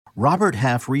Robert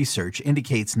Half research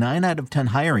indicates 9 out of 10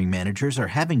 hiring managers are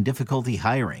having difficulty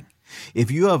hiring.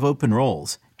 If you have open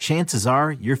roles, chances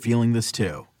are you're feeling this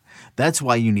too. That's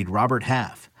why you need Robert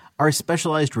Half. Our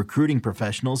specialized recruiting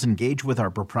professionals engage with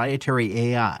our proprietary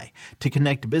AI to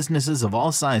connect businesses of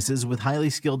all sizes with highly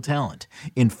skilled talent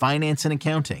in finance and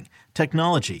accounting,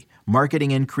 technology,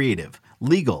 marketing and creative,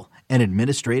 legal, and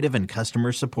administrative and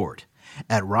customer support.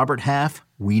 At Robert Half,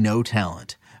 we know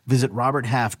talent. Visit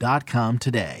roberthalf.com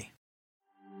today.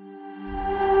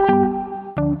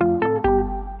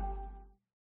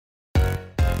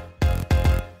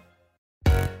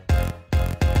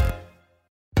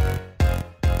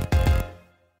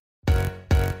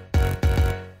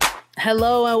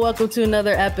 Hello and welcome to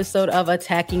another episode of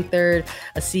Attacking Third,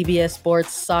 a CBS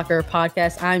Sports soccer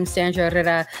podcast. I'm Sandra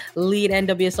Herrera, lead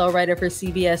NWSL writer for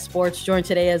CBS Sports, joined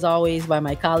today as always by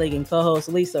my colleague and co-host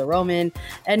Lisa Roman,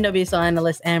 NWSL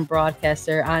analyst and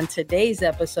broadcaster. On today's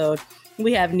episode,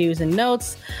 we have news and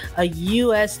notes, a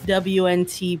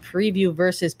USWNT preview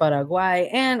versus Paraguay,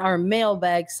 and our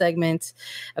mailbag segment.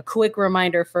 A quick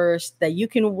reminder first that you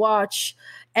can watch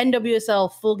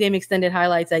NWSL full game extended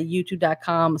highlights at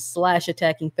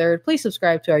youtube.com/attacking third. Please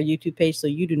subscribe to our YouTube page so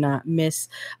you do not miss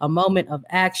a moment of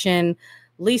action.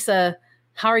 Lisa,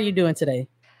 how are you doing today?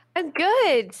 I'm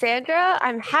good, Sandra.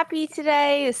 I'm happy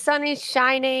today. The sun is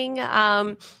shining.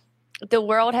 The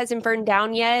world hasn't burned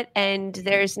down yet, and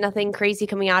there's nothing crazy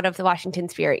coming out of the Washington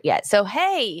Spirit yet. So,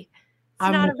 hey,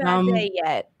 it's not a bad day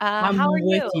yet. How are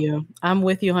you? I'm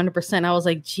with you 100%. I was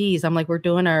like, geez, we're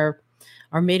doing our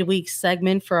midweek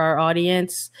segment for our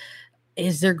audience.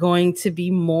 Is there going to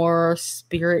be more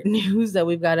Spirit news that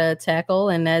we've got to tackle?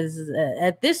 And as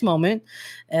at this moment,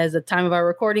 as the time of our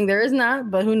recording, there is not,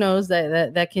 but who knows,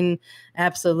 that can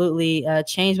absolutely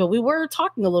change. But we were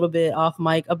talking a little bit off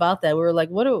mic about that. We were like,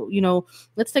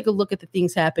 let's take a look at the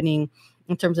things happening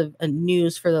in terms of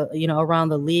news for the, around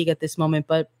the league at this moment.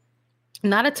 But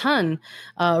not a ton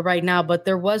right now, but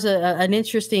there was an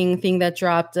interesting thing that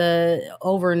dropped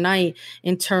overnight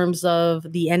in terms of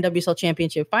the NWSL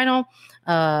Championship final.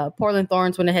 Portland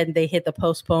Thorns went ahead and they hit the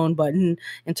postpone button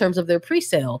in terms of their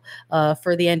pre-sale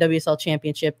for the NWSL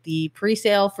Championship. The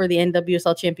pre-sale for the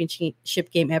NWSL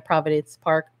Championship game at Providence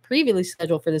Park, previously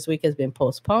scheduled for this week, has been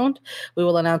postponed. We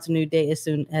will announce a new date as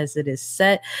soon as it is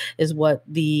set, is what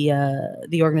the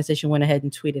organization went ahead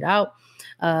and tweeted out.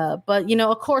 But,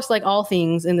 of course, like all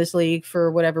things in this league,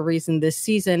 for whatever reason this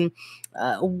season,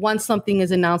 once something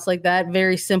is announced like that,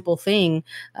 very simple thing,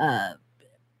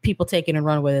 people take it and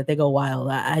run with it. They go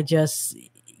wild.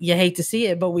 You hate to see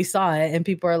it, but we saw it, and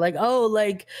people are like, oh,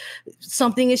 like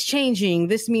something is changing.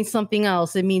 This means something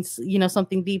else. It means,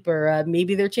 something deeper.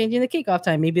 Maybe they're changing the kickoff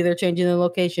time. Maybe they're changing the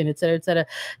location, et cetera, et cetera.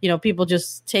 People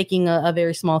just taking a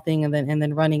very small thing and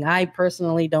then running. I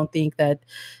personally don't think that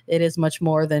it is much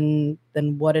more than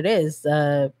what it is.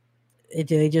 They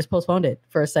just postponed it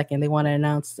for a second. They want to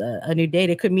announce a new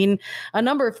date. It could mean a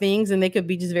number of things, and they could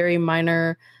be just very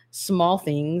minor, small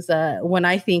things. When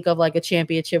I think of like a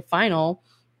championship final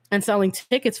and selling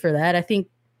tickets for that, I think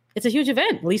it's a huge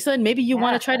event, Lisa. And maybe you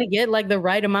want to try to get like the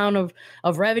right amount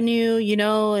of revenue,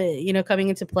 coming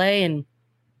into play. And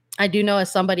I do know,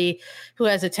 as somebody who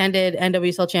has attended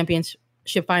NWSL Championship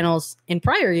finals in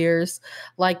prior years,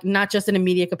 like not just in a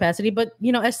media capacity, but,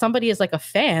 as somebody is like a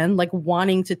fan, like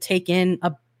wanting to take in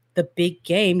the big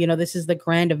game, this is the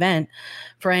grand event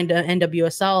for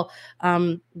NWSL.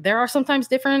 There are sometimes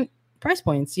different price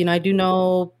points. I do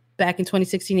know back in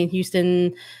 2016 in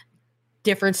Houston,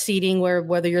 different seating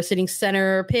whether you're sitting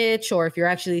center pitch or if you're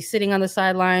actually sitting on the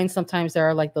sidelines, sometimes there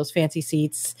are like those fancy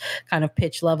seats kind of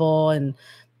pitch level and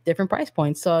different price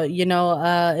points. So,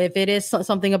 if it is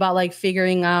something about like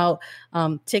figuring out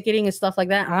ticketing and stuff like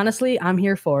that, honestly, I'm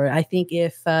here for it. I think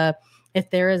if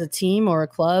there is a team or a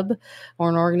club or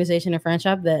an organization, a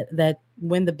franchise that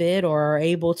win the bid or are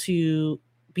able to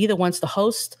be the ones to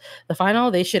host the final,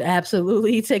 they should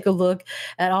absolutely take a look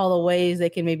at all the ways they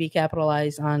can maybe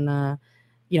capitalize on,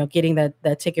 getting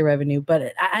that ticket revenue. But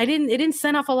it didn't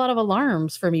send off a lot of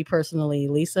alarms for me personally.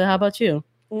 Lisa, how about you?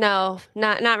 No,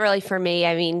 not really for me.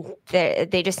 I mean,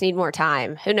 they just need more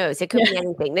time. Who knows? It could be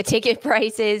anything. The ticket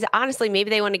prices, honestly, maybe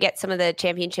they want to get some of the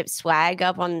championship swag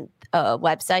up on a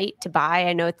website to buy.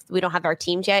 I know we don't have our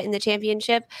teams yet in the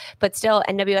championship, but still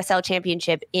NWSL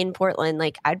championship in Portland.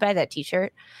 Like, I'd buy that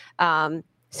t-shirt.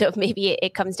 So maybe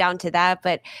it comes down to that,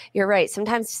 but you're right.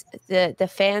 Sometimes the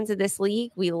fans of this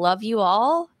league, we love you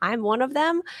all. I'm one of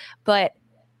them, but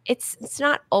it's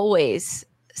not always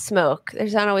smoke.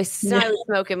 There's not always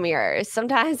smoke and mirrors.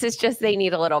 Sometimes it's just they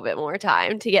need a little bit more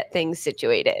time to get things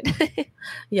situated.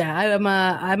 Yeah,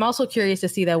 I'm also curious to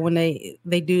see that when they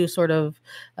do sort of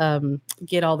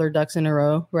get all their ducks in a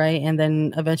row, right, and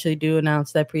then eventually do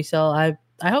announce that pre-sale.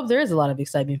 I hope there is a lot of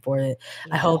excitement for it.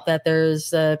 Yeah. I hope that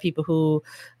there's people who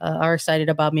are excited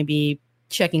about maybe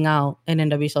checking out an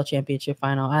NWSL Championship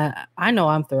final. I know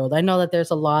I'm thrilled. I know that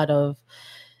there's a lot of.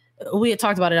 We had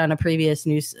talked about it on a previous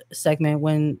news segment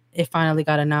when it finally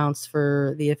got announced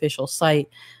for the official site.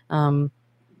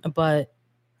 But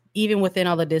even within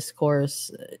all the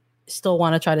discourse, still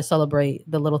want to try to celebrate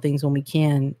the little things when we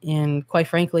can. And quite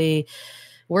frankly,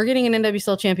 we're getting an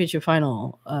NWSL Championship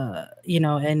final,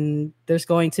 and there's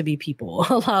going to be people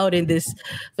allowed in this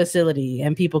facility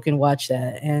and people can watch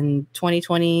that. And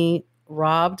 2020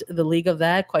 robbed the league of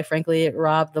that. Quite frankly, it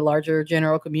robbed the larger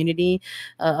general community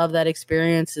of that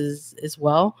experience as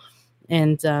well.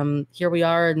 And here we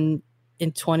are in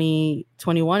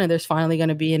 2021, and there's finally going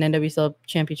to be an NWSL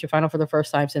Championship final for the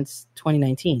first time since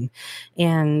 2019.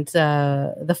 And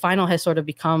the final has sort of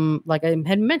become, like I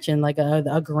had mentioned, like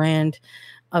a grand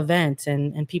event,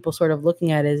 and people sort of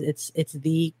looking at it, it's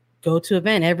the go-to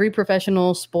event. Every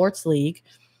professional sports league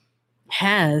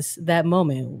has that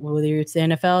moment. Whether it's the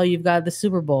NFL, you've got the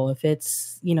Super Bowl. If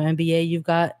it's, NBA, you've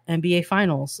got NBA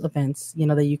finals events,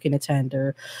 that you can attend,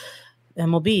 or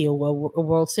MLB, a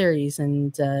World Series.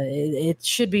 And it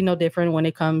should be no different when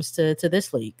it comes to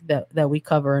this league that we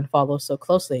cover and follow so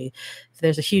closely. If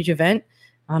there's a huge event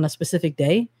on a specific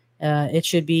day, it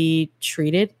should be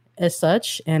treated as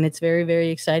such. And it's very, very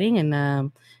exciting.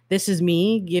 And this is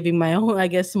me giving my own, I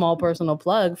guess, small personal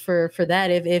plug for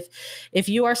that. If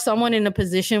you are someone in a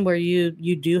position where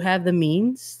you do have the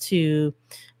means to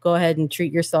go ahead and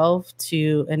treat yourself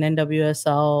to an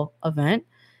NWSL event,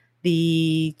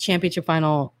 the championship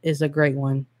final is a great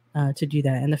one to do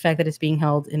that. And the fact that it's being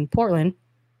held in Portland,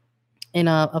 in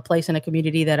a place in a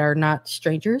community that are not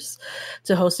strangers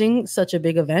to hosting such a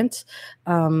big event,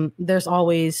 there's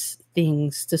always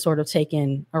things to sort of take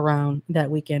in around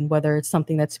that weekend, whether it's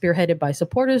something that's spearheaded by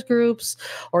supporters groups,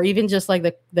 or even just like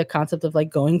the concept of like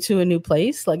going to a new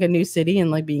place, like a new city, and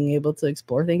like being able to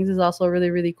explore things is also really,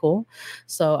 really cool.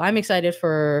 So I'm excited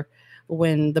for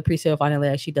when the pre-sale finally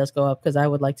actually does go up, because I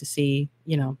would like to see,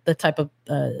 the type of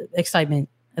excitement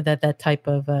that type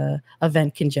of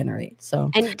event can generate.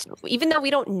 So, and even though we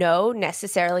don't know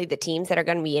necessarily the teams that are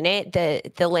going to be in it,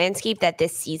 the landscape that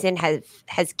this season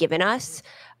has given us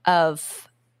of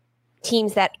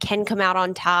teams that can come out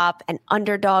on top, and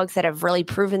underdogs that have really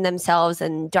proven themselves,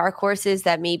 and dark horses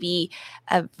that maybe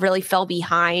really fell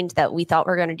behind that we thought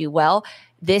were going to do well.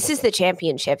 This is the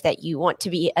championship that you want to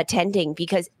be attending,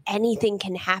 because anything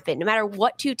can happen. No matter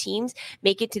what two teams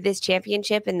make it to this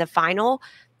championship in the final,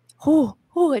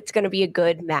 it's going to be a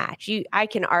good match. I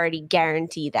can already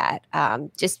guarantee that,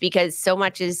 just because so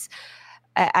much is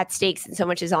at stakes and so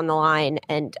much is on the line.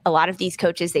 And a lot of these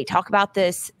coaches, they talk about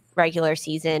this regular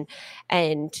season,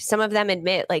 and some of them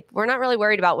admit, like, we're not really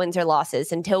worried about wins or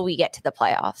losses until we get to the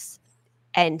playoffs.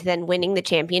 And then winning the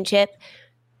championship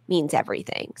means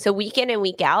everything. So week in and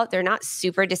week out, they're not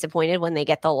super disappointed when they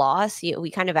get the loss.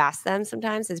 We kind of ask them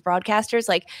sometimes as broadcasters,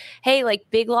 like, hey, like,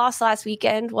 big loss last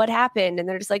weekend, what happened? And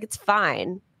they're just like, it's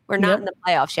fine. We're not in the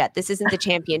playoffs yet. This isn't the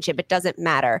championship. It doesn't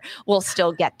matter. We'll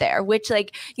still get there, which,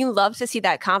 like, you love to see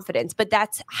that confidence. But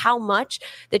that's how much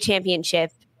the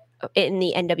championship in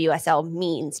the NWSL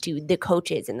means to the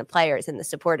coaches and the players and the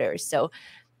supporters. So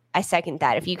I second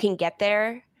that. If you can get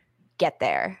there, get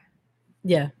there.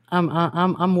 Yeah,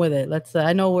 I'm with it. Let's.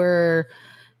 I know we're,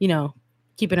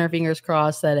 keeping our fingers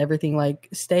crossed that everything like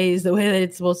stays the way that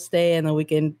it's supposed to stay, and then we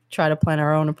can try to plan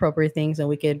our own appropriate things, and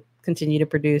we could continue to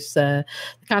produce the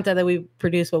content that we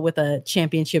produce, but with a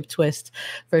championship twist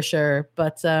for sure.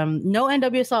 But no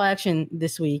NWSL action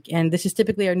this week, and this is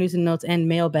typically our news and notes and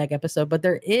mailbag episode, but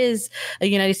there is a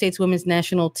United States women's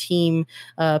national team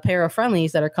pair of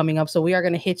friendlies that are coming up, so we are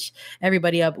going to hitch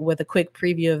everybody up with a quick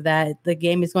preview of that. The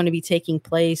game is going to be taking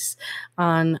place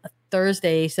on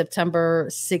Thursday, September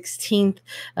 16th.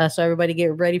 So everybody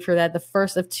get ready for that. The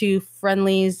first of two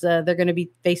friendlies. They're going to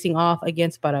be facing off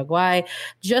against Paraguay.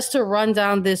 Just to run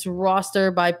down this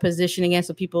roster by position again,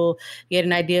 so people get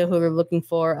an idea who they're looking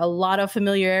for. A lot of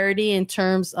familiarity in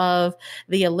terms of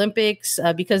the Olympics,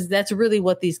 because that's really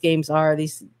what these games are.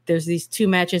 There's these two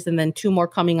matches and then two more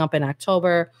coming up in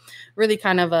October. Really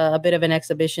kind of a bit of an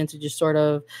exhibition to just sort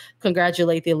of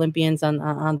congratulate the Olympians on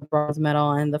the bronze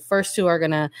medal. And the first two are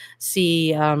going to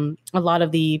see a lot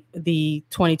of the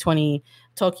 2020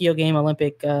 Tokyo Game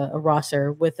Olympic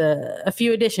roster with a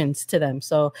few additions to them.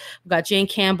 So we've got Jane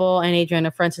Campbell and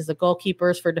Adriana Francis, the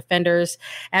goalkeepers. For defenders,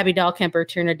 Abby Dahlkemper,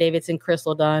 Turner Davidson,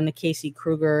 Crystal Dunn, Casey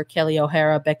Kruger, Kelly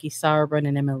O'Hara, Becky Sauerbrunn,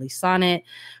 and Emily Sonnet.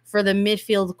 For the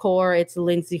midfield core, it's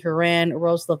Lindsay Horan,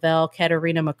 Rose Lavelle,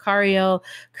 Katerina Macario,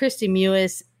 Christy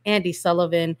Mewis, Andy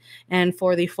Sullivan. And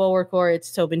for the forward core,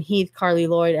 it's Tobin Heath, Carly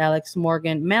Lloyd, Alex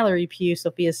Morgan, Mallory Pugh,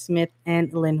 Sophia Smith,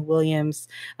 and Lynn Williams.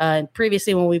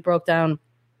 Previously, when we broke down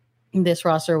this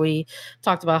roster, we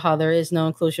talked about how there is no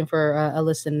inclusion for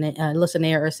Alyssa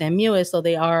Nair or Sam Mewis, so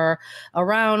they are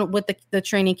around with the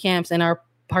training camps and are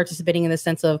participating in the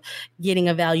sense of getting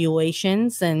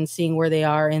evaluations and seeing where they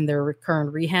are in their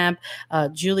current rehab.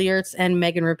 Julie Ertz and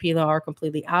Megan Rapinoe are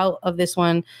completely out of this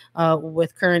one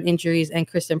with current injuries, and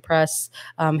Kristen Press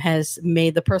has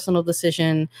made the personal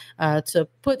decision to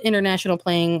put international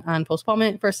playing on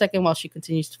postponement for a second while she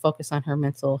continues to focus on her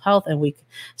mental health, and we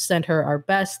send her our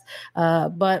best.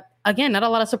 But again, not a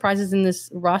lot of surprises in this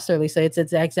roster, Lisa. It's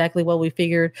exactly what we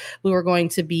figured we were going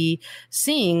to be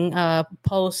seeing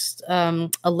post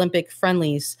Olympic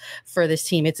friendlies for this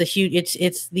team. It's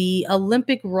it's the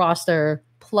Olympic roster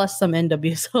plus some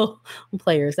NWSL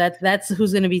players. That's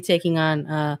who's going to be taking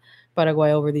on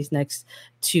Paraguay over these next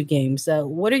two games.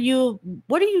 What are you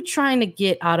trying to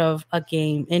get out of a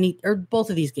game, or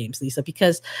both of these games, Lisa?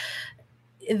 Because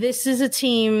this is a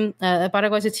team,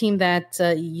 Paraguay is a team that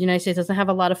United States doesn't have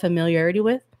a lot of familiarity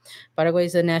with. Paraguay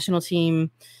is a national team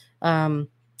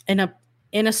in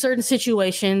a certain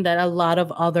situation that a lot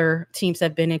of other teams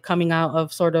have been in, coming out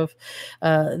of sort of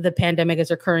the pandemic as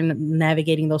they're currently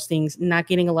navigating those things, not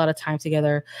getting a lot of time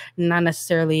together, not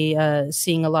necessarily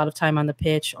seeing a lot of time on the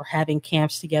pitch or having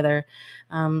camps together.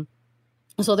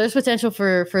 So there's potential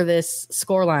for this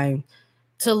scoreline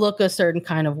to look a certain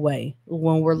kind of way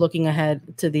when we're looking ahead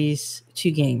to these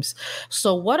two games.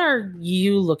 So what are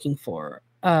you looking for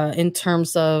in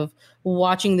terms of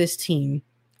watching this team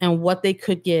and what they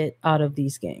could get out of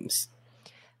these games?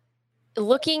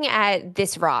 Looking at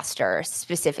this roster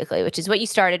specifically, which is what you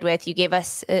started with, you gave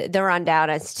us the rundown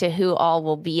as to who all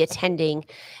will be attending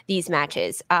these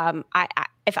matches.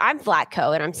 If I'm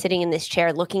Vlatko and I'm sitting in this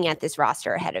chair looking at this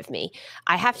roster ahead of me,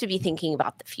 I have to be thinking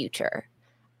about the future.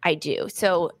 I do.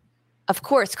 So, of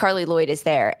course, Carly Lloyd is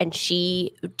there, and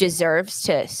she deserves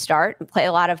to start and play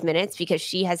a lot of minutes because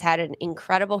she has had an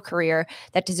incredible career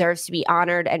that deserves to be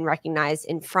honored and recognized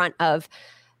in front of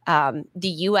the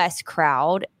U.S.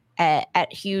 crowd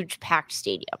at huge packed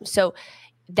stadiums. So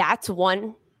that's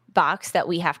one box that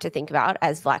we have to think about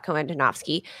as Vlatko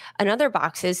Andonovski. Another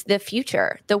box is the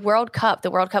future, the World Cup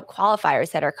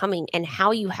qualifiers that are coming, and how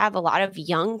you have a lot of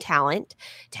young talent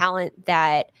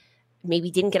that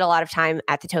maybe didn't get a lot of time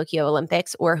at the Tokyo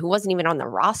Olympics, or who wasn't even on the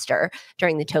roster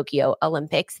during the Tokyo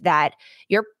Olympics, that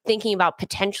you're thinking about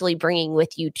potentially bringing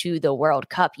with you to the World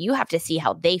Cup. You have to see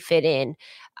how they fit in,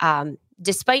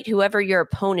 despite whoever your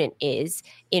opponent is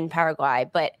in Paraguay,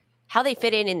 but how they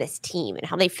fit in this team and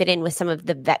how they fit in with some of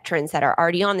the veterans that are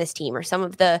already on this team, or some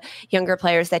of the younger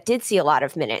players that did see a lot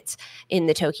of minutes in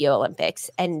the Tokyo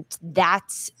Olympics. And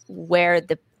that's where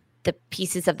the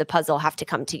pieces of the puzzle have to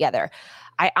come together.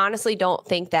 I honestly don't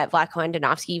think that Vlatko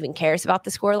Andonovski even cares about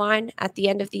the scoreline at the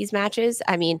end of these matches.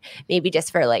 I mean, maybe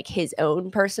just for like his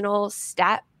own personal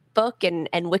stat book and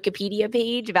Wikipedia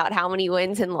page about how many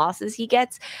wins and losses he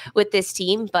gets with this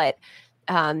team. But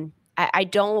I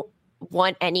don't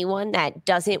want anyone that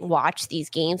doesn't watch these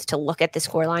games to look at the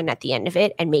scoreline at the end of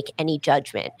it and make any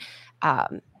judgment.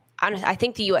 I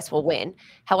think the U.S. will win.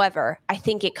 However, I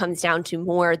think it comes down to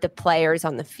more the players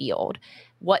on the field,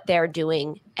 what they're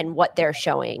doing and what they're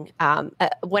showing.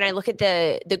 When I look at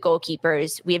the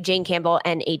goalkeepers, we have Jane Campbell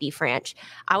and AD Franch.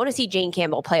 I want to see Jane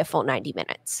Campbell play a full 90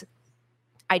 minutes.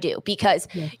 I do, because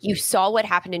you saw what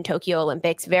happened in Tokyo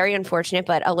Olympics. Very unfortunate,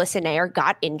 but Alyssa Nair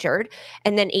got injured,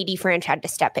 and then AD Franch had to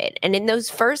step in. And in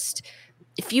those first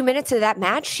few minutes of that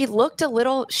match, she looked a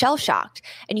little shell-shocked,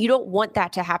 and you don't want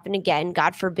that to happen again.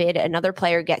 God forbid another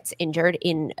player gets injured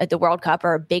in the World Cup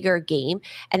or a bigger game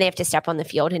and they have to step on the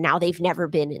field, and now they've never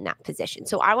been in that position.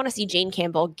 So I want to see Jane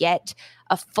Campbell get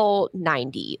a full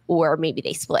 90, or maybe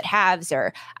they split halves,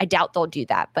 or I doubt they'll do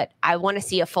that, but I want to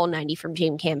see a full 90 from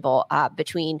Jane Campbell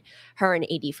between her and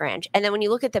AD Franch. And then when you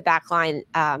look at the back line,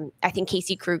 I think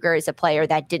Casey Kruger is a player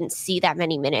that didn't see that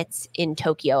many minutes in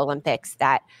Tokyo Olympics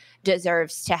that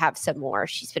deserves to have some more.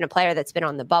 She's been a player that's been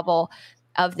on the bubble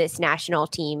of this national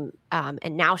team,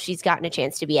 and now she's gotten a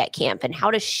chance to be at camp. And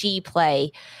how does she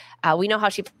play? We know how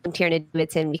she played Tierna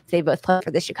Davidson because they both play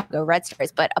for the Chicago Red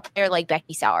Stars, but a player like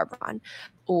Becky Sauerbrunn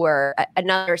or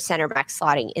another center back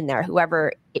slotting in there,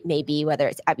 whoever it may be, whether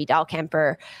it's Abby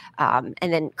Dahlkemper, and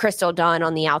then Crystal Dunn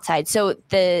on the outside. So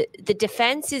the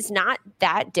defense is not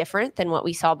that different than what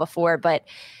we saw before, but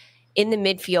in the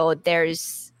midfield,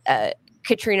 there's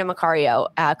Katrina Macario,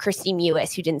 Christy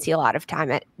Mewis, who didn't see a lot of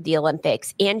time at the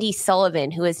Olympics, Andy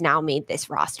Sullivan, who has now made this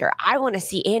roster. I want to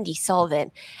see Andy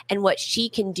Sullivan and what she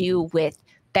can do with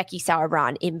Becky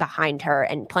Sauerbrunn in behind her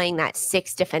and playing that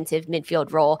 6 defensive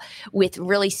midfield role with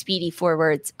really speedy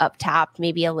forwards up top,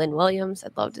 maybe a Lynn Williams.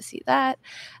 I'd love to see that.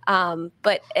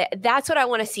 But that's what I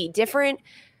want to see. Different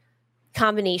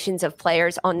combinations of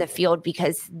players on the field,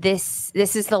 because this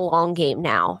is the long game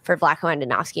now for Vlatko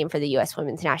Andonovski and for the U.S.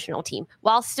 women's national team,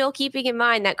 while still keeping in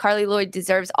mind that Carli Lloyd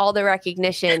deserves all the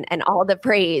recognition and all the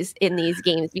praise in these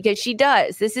games, because she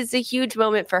does. This is a huge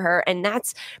moment for her, and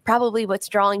that's probably what's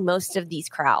drawing most of these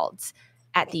crowds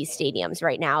at these stadiums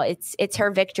right now. It's her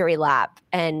victory lap,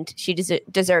 and she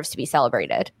deserves to be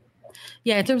celebrated.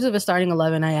 Yeah, in terms of a starting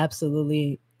 11,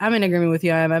 I'm in agreement with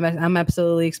you. I'm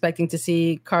absolutely expecting to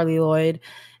see Carli Lloyd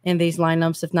in these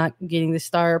lineups, if not getting the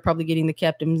start, probably getting the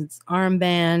captain's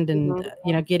armband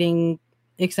and, getting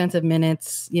extensive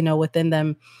minutes, within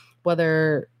them,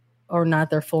 whether or not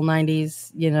they're full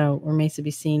 90s, remains to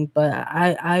be seen. But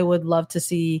I would love to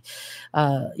see,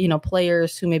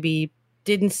 players who maybe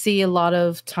didn't see a lot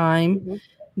of time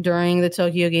during the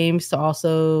Tokyo Games to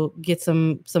also get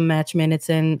some match minutes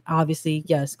in. Obviously,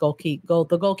 yes,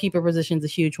 the goalkeeper position is a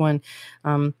huge one.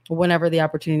 Whenever the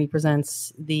opportunity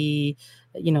presents, the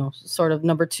sort of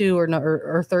number 2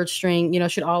 or third string,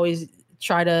 should always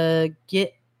try to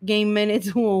get game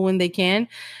minutes when they can.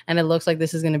 And it looks like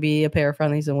this is going to be a pair of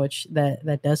friendlies in which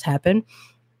that does happen.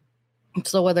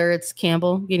 So whether it's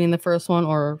Campbell getting the first one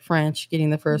or French getting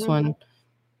the first one,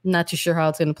 not too sure how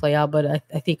it's going to play out, but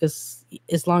I think as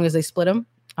long as they split them,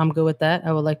 I'm good with that.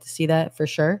 I would like to see that for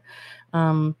sure.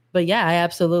 But yeah, I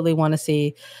absolutely want to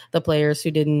see the players who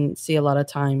didn't see a lot of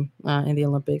time in the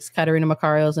Olympics. Katerina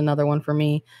Macario is another one for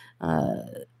me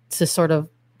to sort of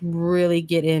really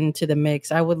get into the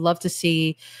mix. I would love to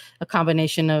see a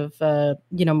combination of,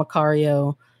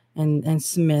 Macario and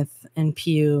Smith and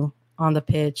Pugh on the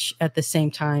pitch at the same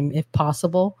time, if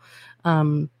possible.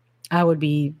 I would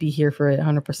be here for it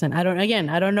 100%. I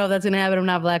don't know if that's going to happen. I'm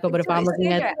not Vlatko, but if I'm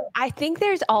looking at, I think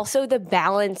there's also the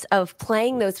balance of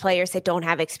playing those players that don't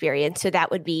have experience. So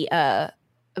that would be a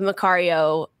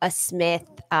Macario, a Smith,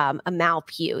 a Mal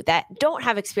Pugh that don't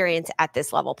have experience at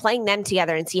this level, playing them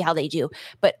together and see how they do.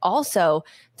 But also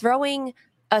throwing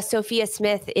a Sophia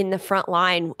Smith in the front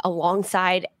line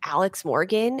alongside Alex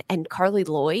Morgan and Carli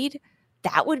Lloyd.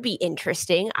 That would be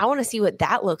interesting. I want to see what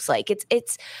that looks like.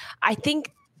 I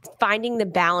think finding the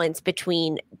balance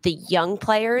between the young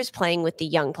players playing with the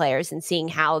young players and seeing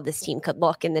how this team could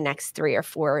look in the next 3 or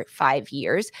 4 or 5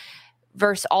 years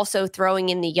versus also throwing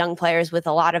in the young players with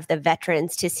a lot of the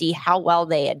veterans to see how well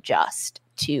they adjust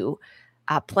to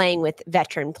playing with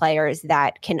veteran players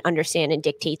that can understand and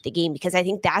dictate the game, because I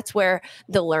think that's where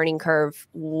the learning curve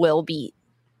will be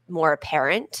more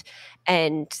apparent.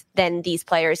 And then these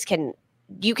players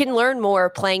you can learn more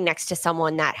playing next to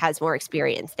someone that has more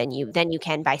experience than you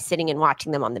can by sitting and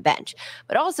watching them on the bench.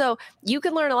 But also you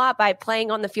can learn a lot by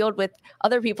playing on the field with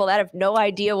other people that have no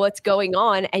idea what's going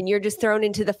on, and you're just thrown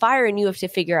into the fire and you have to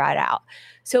figure it out.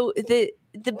 So the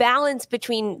balance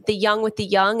between the young with the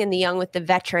young and the young with the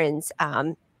veterans,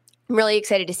 I'm really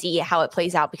excited to see how it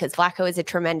plays out, because Vlatko is a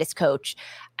tremendous coach.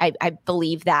 I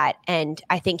believe that. And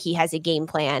I think he has a game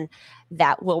plan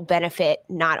that will benefit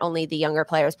not only the younger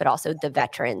players, but also the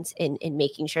veterans in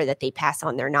making sure that they pass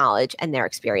on their knowledge and their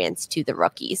experience to the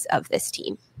rookies of this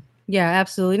team. Yeah,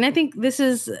 absolutely. And I think this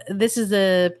is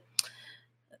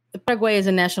Paraguay is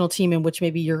a national team in which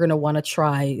maybe you're going to want to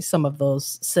try some of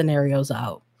those scenarios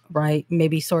out, right?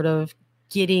 Maybe sort of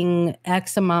getting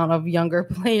X amount of younger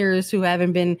players who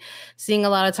haven't been seeing a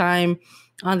lot of time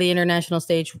on the international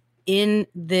stage in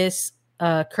this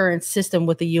current system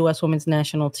with the U.S. women's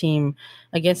national team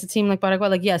against a team like Paraguay.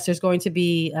 Like, yes, there's going to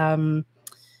be, the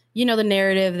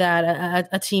narrative that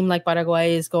a team like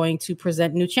Paraguay is going to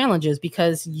present new challenges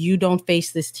because you don't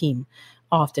face this team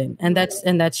often. And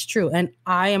that's true. And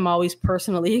I am always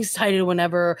personally excited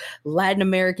whenever Latin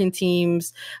American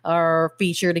teams are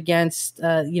featured against,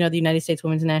 the United States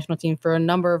women's national team for a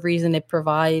number of reasons. It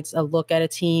provides a look at a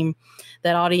team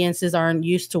that audiences aren't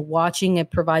used to watching.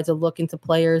 It provides a look into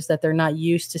players that they're not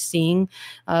used to seeing,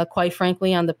 quite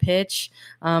frankly, on the pitch.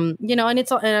 And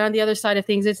it's and on the other side of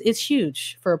things, it's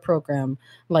huge for a program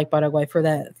like Paraguay for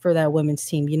that women's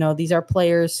team. These are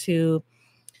players who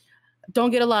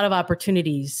don't get a lot of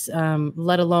opportunities,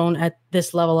 let alone at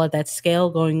this level, at that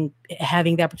scale,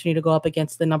 having the opportunity to go up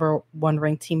against the number one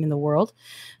ranked team in the world.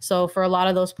 So for a lot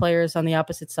of those players on the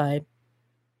opposite side,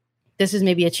 this is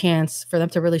maybe a chance for them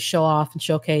to really show off and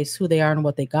showcase who they are and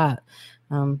what they got.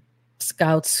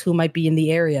 Scouts who might be in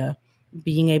the area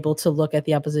being able to look at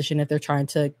the opposition if they're trying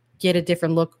to get a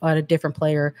different look at a different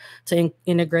player to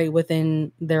integrate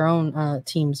within their own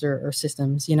teams or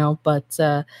systems, but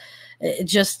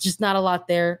just not a lot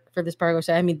there for this Paraguay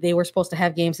side. I mean, they were supposed to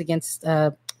have games against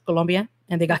Colombia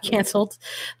and they got canceled.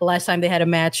 The last time they had a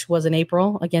match was in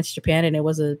April against Japan, and it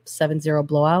was a 7-0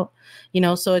 blowout.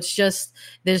 So it's just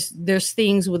there's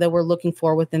things that we're looking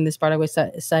for within this Paraguay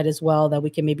side as well that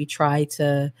we can maybe try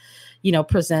to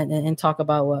present and talk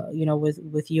about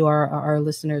with you, our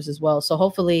listeners as well. So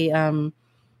hopefully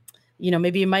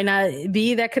maybe it might not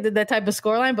be that type of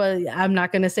scoreline, but I'm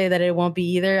not going to say that it won't be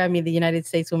either. I mean, the United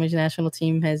States women's national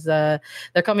team has they're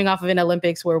coming off of an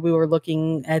Olympics where we were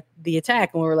looking at the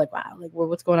attack and we were like, wow, like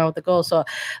what's going on with the goal? So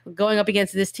going up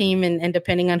against this team and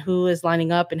depending on who is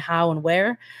lining up and how and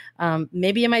where,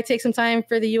 maybe it might take some time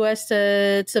for the U.S.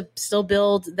 to still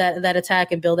build that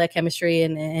attack and build that chemistry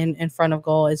in front of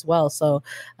goal as well. So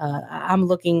I'm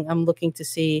looking to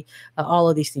see all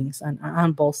of these things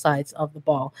on both sides of the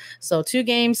ball. So 2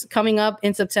 games coming up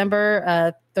in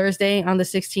September, Thursday on the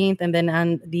 16th, and then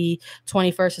on the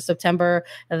 21st of September,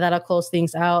 that'll close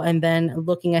things out. And then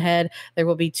looking ahead, there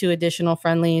will be 2 additional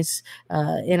friendlies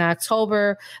in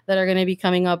October that are going to be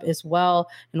coming up as well.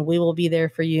 And we will be there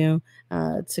for you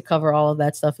to cover all of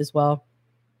that stuff as well.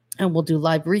 And we'll do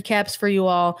live recaps for you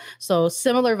all. So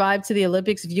similar vibe to the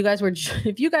Olympics. If you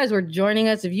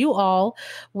all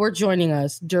were joining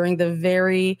us during the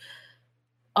very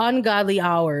ungodly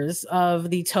hours of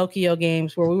the Tokyo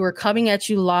Games, where we were coming at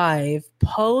you live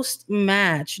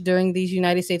post-match during these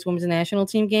United States Women's National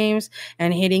Team games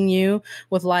and hitting you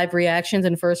with live reactions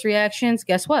and first reactions,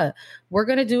 guess what? We're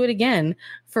going to do it again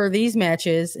for these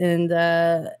matches, and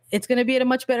it's going to be at a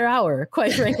much better hour,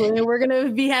 quite frankly. And we're going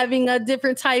to be having a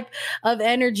different type of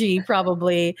energy,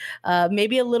 probably,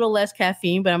 maybe a little less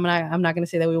caffeine, but I'm not going to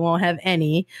say that we won't have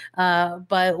any,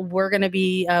 but we're going to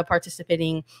be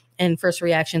participating in first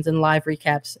reactions and live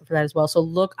recaps for that as well. So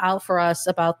look out for us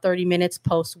about 30 minutes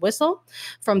post whistle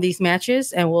from these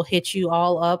matches, and we'll hit you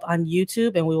all up on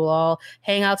YouTube, and we will all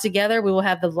hang out together. We will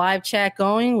have the live chat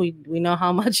going. We know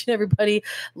how much everybody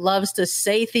loves to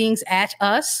say things at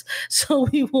us, so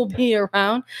we will be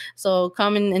around. So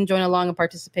come and join along and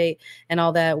participate and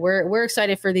all that. We're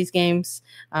excited for these games.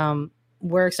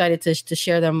 We're excited to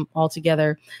share them all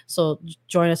together. So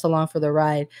join us along for the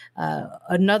ride.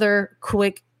 Another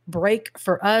quick break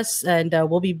for us, and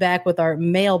we'll be back with our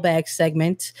mailbag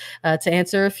segment to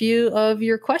answer a few of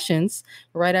your questions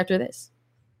right after this.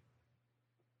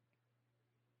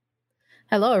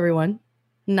 Hello, everyone.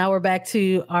 Now we're back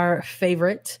to our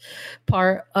favorite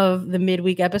part of the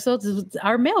midweek episodes,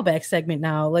 our mailbag segment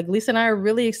now. Like Lisa and I are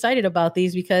really excited about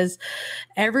these because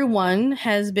everyone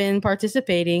has been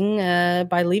participating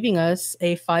by leaving us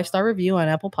a 5-star review on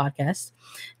Apple Podcasts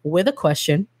with a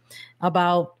question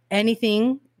about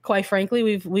anything. Quite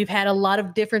frankly, we've had a lot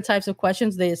of different types of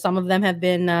questions. Some of them have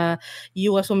been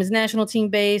U.S. Women's National Team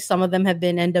based. Some of them have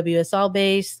been NWSL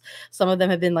based. Some of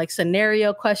them have been like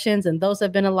scenario questions, and those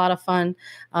have been a lot of fun.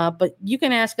 But you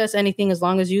can ask us anything as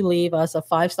long as you leave us a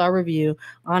 5-star review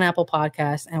on Apple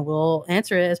Podcasts, and we'll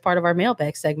answer it as part of our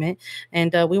mailbag segment.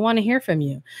 And we want to hear from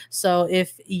you. So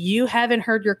if you haven't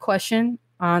heard your question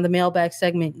on the mailbag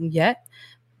segment yet,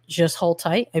 just hold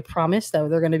tight. I promise that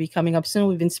they're going to be coming up soon.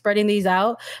 We've been spreading these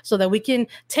out so that we can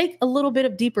take a little bit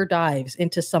of deeper dives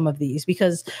into some of these,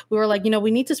 because we were like,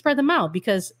 we need to spread them out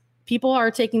because people are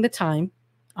taking the time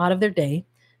out of their day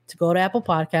to go to Apple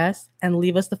Podcasts and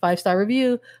leave us the 5-star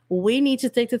review. We need to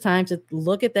take the time to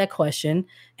look at that question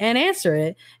and answer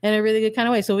it in a really good kind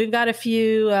of way. So we've got a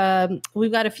few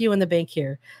in the bank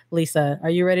here. Lisa, are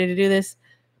you ready to do this?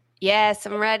 Yes,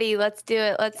 I'm ready. Let's do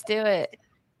it.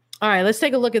 All right, let's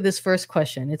take a look at this first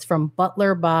question. It's from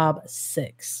Butler Bob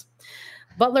 6.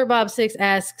 Butler Bob 6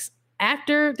 asks,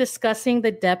 after discussing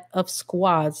the depth of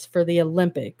squads for the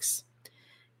Olympics,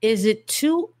 is it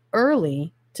too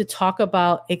early to talk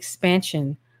about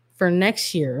expansion for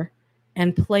next year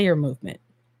and player movement?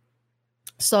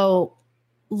 So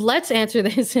let's answer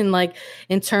this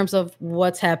in terms of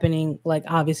what's happening, like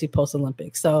obviously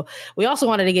post-Olympics. So we also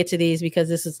wanted to get to these because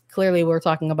this is clearly we're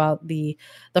talking about the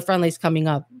friendlies coming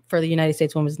up for the United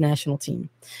States Women's National Team.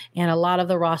 And a lot of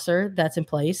the roster that's in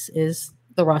place is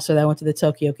the roster that went to the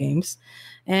Tokyo Games.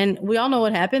 And we all know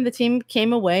what happened. The team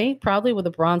came away probably with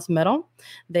a bronze medal.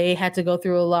 They had to go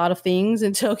through a lot of things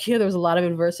in Tokyo. There was a lot of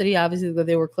adversity, obviously, that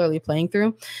they were clearly playing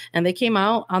through. And they came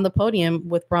out on the podium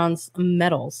with bronze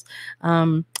medals.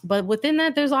 But within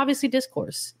that, there's obviously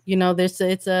discourse. You know, it's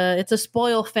a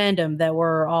spoil fandom that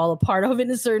we're all a part of in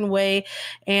a certain way.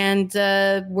 And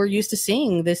we're used to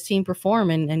seeing this team perform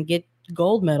and get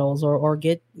gold medals or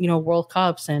get, you know, World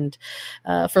Cups. And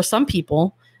for some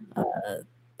people,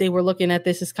 they were looking at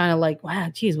this as kind of like, wow,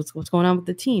 geez, what's going on with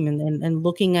the team, and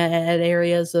looking at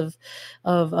areas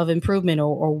of improvement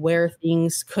or where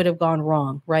things could have gone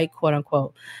wrong, right, quote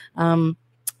unquote.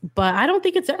 But I don't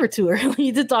think it's ever too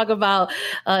early to talk about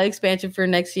expansion for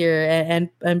next year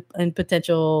and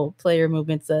potential player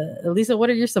movements. Lisa,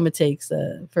 what are some takes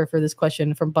for this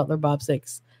question from Butler Bob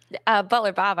 6?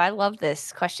 Butler Bob, I love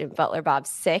this question, Butler Bob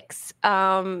 6.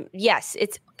 Yes,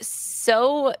 it's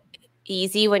so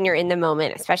easy when you're in the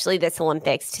moment, especially this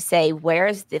Olympics, to say where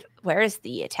is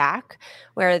the attack,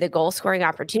 where are the goal scoring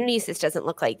opportunities? This doesn't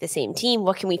look like the same team.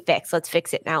 What can we fix? Let's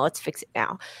fix it now.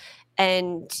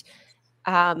 And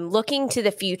looking to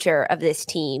the future of this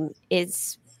team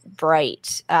is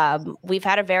bright. We've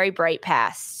had a very bright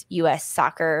past, U.S.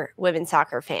 women's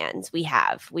soccer fans.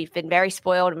 We've been very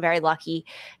spoiled and very lucky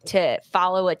to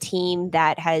follow a team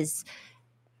that has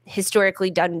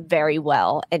historically done very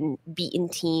well and beaten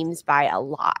teams by a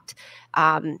lot.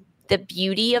 The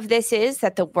beauty of this is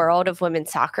that the world of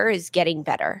women's soccer is getting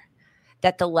better,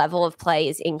 that the level of play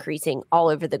is increasing all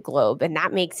over the globe. And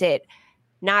that makes it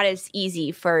not as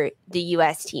easy for the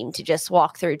U.S. team to just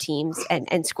walk through teams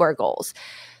and score goals.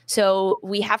 So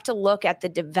we have to look at the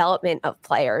development of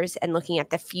players and looking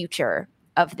at the future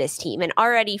of this team. And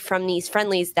already from these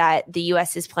friendlies that the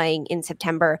U.S. is playing in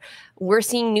September, we're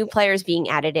seeing new players being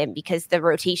added in because the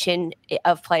rotation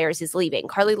of players is leaving.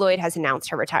 Carly Lloyd has announced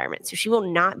her retirement, so she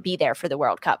will not be there for the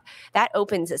World Cup. That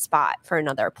opens a spot for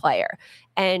another player.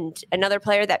 And another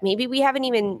player that maybe we haven't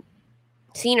even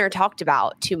seen or talked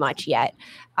about too much yet.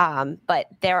 But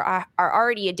there are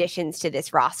already additions to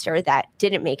this roster that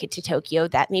didn't make it to Tokyo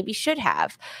that maybe should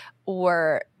have,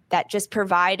 or that just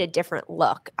provide a different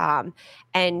look.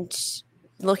 And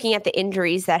looking at the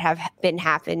injuries that have been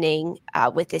happening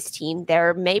with this team,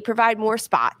 there may provide more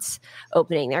spots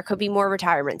opening. There could be more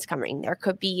retirements coming. There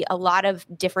could be a lot of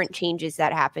different changes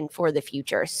that happen for the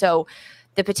future. So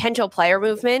the potential player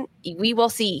movement, we will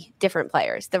see different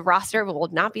players. The roster will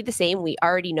not be the same. We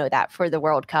already know that for the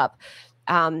World Cup.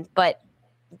 But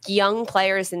young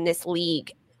players in this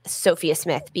league, Sophia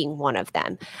Smith being one of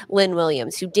them, Lynn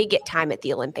Williams, who did get time at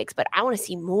the Olympics, but I want to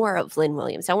see more of Lynn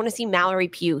Williams. I want to see Mallory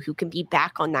Pugh, who can be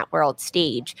back on that world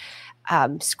stage,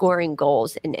 scoring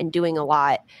goals and doing a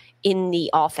lot in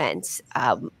the offense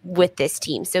with this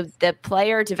team. So the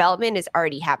player development is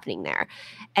already happening there.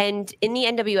 And in the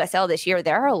NWSL this year,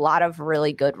 there are a lot of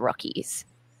really good rookies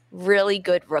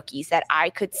that I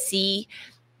could see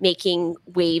making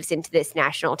waves into this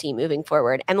national team moving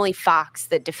forward. Emily Fox,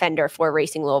 the defender for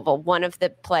Racing Louisville, one of the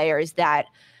players that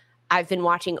I've been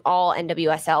watching all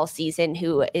NWSL season,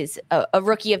 who is a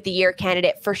rookie of the year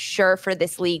candidate for sure for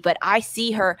this league. But I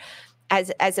see her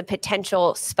as a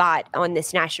potential spot on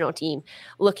this national team,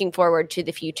 looking forward to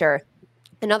the future.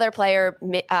 Another player,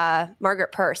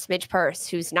 Margaret Purse, Midge Purse,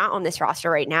 who's not on this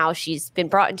roster right now. She's been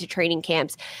brought into training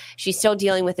camps. She's still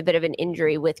dealing with a bit of an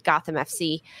injury with Gotham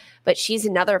FC, but she's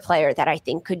another player that I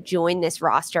think could join this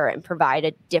roster and provide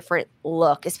a different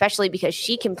look, especially because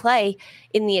she can play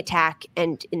in the attack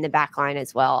and in the back line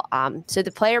as well. So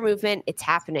the player movement, it's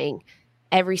happening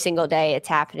every single day. It's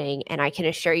happening. And I can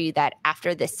assure you that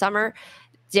after this summer,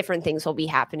 different things will be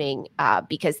happening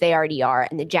because they already are.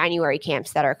 And the January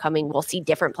camps that are coming, we'll see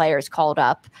different players called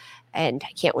up, and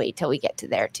I can't wait till we get to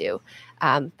there too.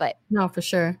 But no, for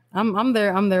sure. I'm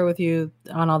there with you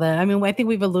on all that. I mean, I think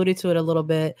we've alluded to it a little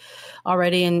bit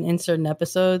already in certain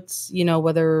episodes, you know,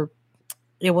 whether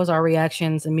it was our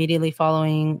reactions immediately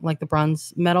following like the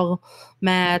bronze medal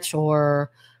match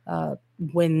or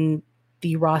when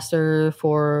the roster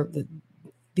for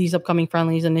these upcoming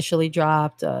friendlies initially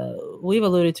dropped. We've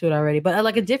alluded to it already, but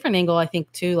like a different angle, I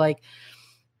think too, like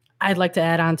I'd like to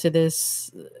add on to this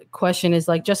question is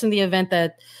like, just in the event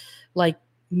that like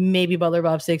maybe Butler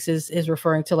Bob 6 is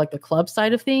referring to like the club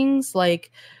side of things,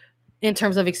 like in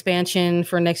terms of expansion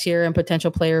for next year and potential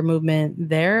player movement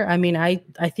there. I mean, I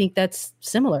think that's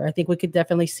similar. I think we could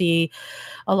definitely see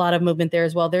a lot of movement there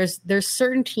as well. There's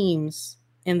certain teams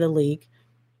in the league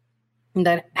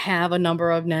that have a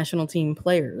number of national team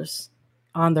players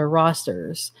on their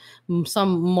rosters,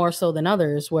 some more so than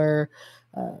others, where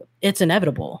it's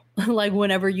inevitable. Like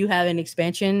whenever you have an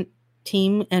expansion,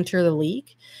 team enter the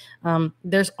league,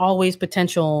 there's always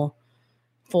potential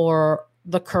for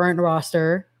the current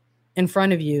roster in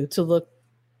front of you to look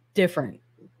different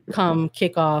come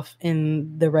kickoff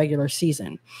in the regular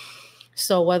season.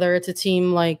 So whether it's a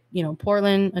team like,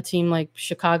 Portland, a team like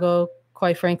Chicago,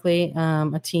 quite frankly,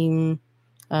 a team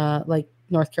like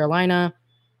North Carolina,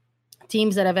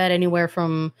 teams that have had anywhere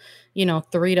from,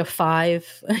 3 to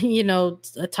 5,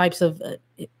 types of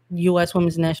U.S.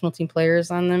 women's national team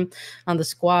players on the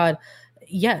squad.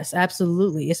 Yes,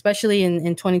 absolutely. Especially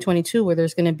in 2022, where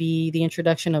there's going to be the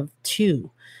introduction of 2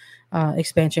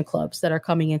 expansion clubs that are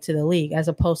coming into the league, as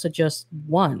opposed to just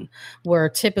 1, where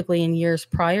typically in years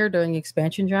prior during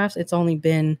expansion drafts, it's only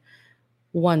been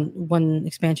one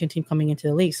expansion team coming into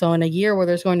the league. So in a year where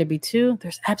there's going to be 2,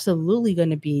 there's absolutely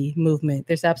going to be movement.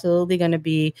 There's absolutely going to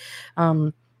be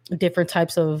different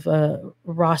types of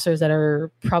rosters that are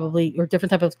probably, or different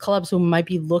type of clubs who might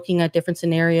be looking at different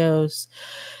scenarios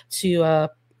to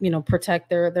protect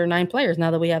their 9 players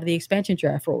now that we have the expansion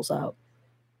draft rules out.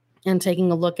 And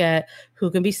taking a look at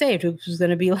who can be saved, who's going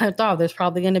to be left off. There's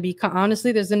probably going to be,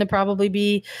 honestly, there's going to probably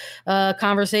be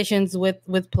conversations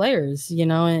with players,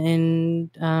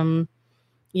 in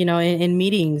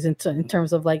meetings in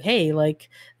terms of like, hey, like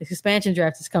the expansion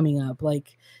draft is coming up.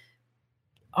 Like,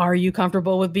 are you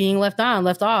comfortable with being left on,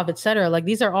 left off, et cetera? Like,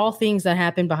 these are all things that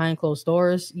happen behind closed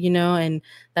doors, and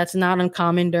that's not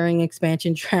uncommon during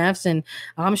expansion drafts. And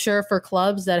I'm sure for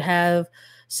clubs that have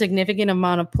significant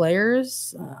amount of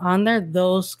players on there,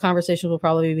 those conversations will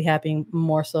probably be happening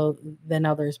more so than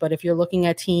others. But if you're looking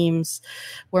at teams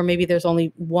where maybe there's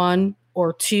only 1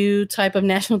 or 2 type of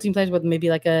national team players, with maybe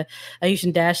like a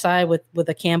Houston Dash side with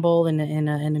a Campbell and a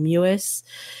Mewis,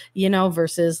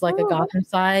 versus like a Gotham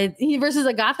side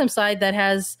that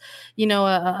has,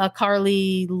 a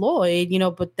Carly Lloyd,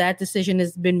 but that decision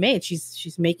has been made.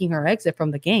 She's making her exit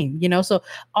from the game, so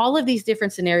all of these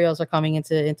different scenarios are coming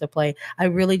into play. I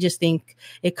really just think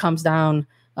it comes down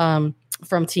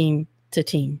from team to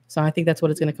team. So I think that's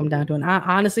what it's going to come down to. And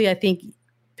honestly, I think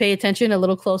pay attention a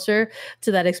little closer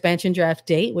to that expansion draft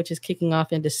date, which is kicking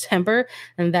off in December.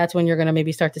 And that's when you're going to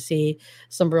maybe start to see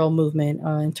some real movement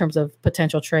in terms of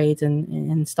potential trades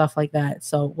and stuff like that.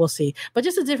 So we'll see. But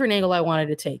just a different angle I wanted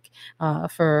to take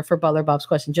for Butler Bob's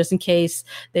question, just in case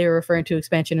they were referring to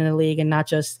expansion in the league and not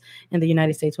just in the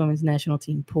United States women's national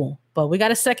team pool. But we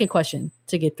got a second question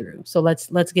to get through. So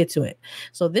let's get to it.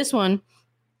 So this one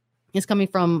is coming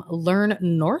from Learn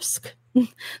Norsk.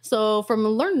 So from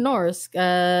Learn Norsk,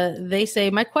 they say,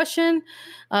 my question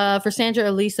for Sandra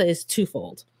Elisa is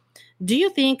twofold. Do you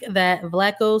think that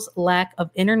Vlatko's lack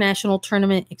of international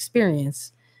tournament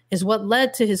experience is what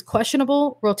led to his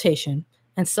questionable rotation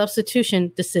and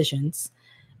substitution decisions?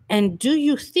 And do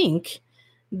you think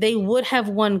they would have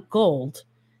won gold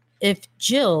if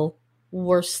Jill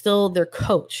were still their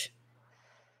coach?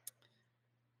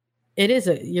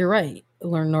 You're right,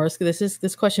 Learn Norsk.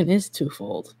 This question is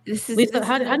twofold. Lisa,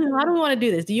 how do we want to do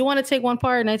this? Do you want to take one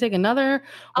part and I take another,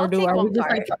 or do we just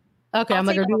like? Okay, or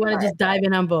do you want to just dive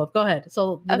in on both? Go ahead.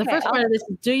 So the first part of this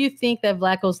is, do you think that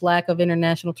Vlatko's lack of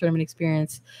international tournament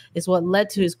experience is what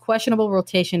led to his questionable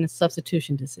rotation and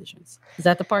substitution decisions? Is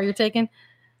that the part you're taking?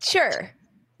 Sure.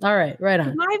 All right, right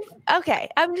on. Okay,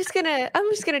 I'm just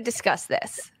gonna discuss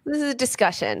this. This is a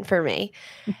discussion for me.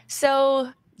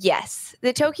 So yes,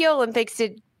 the Tokyo Olympics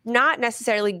did not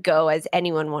necessarily go as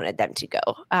anyone wanted them to go.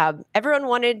 Everyone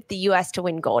wanted the U.S. to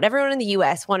win gold. Everyone in the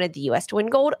U.S. wanted the U.S. to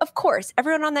win gold. Of course,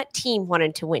 everyone on that team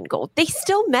wanted to win gold. They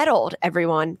still medaled,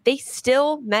 everyone. They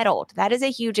still medaled. That is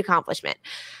a huge accomplishment.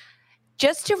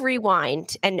 Just to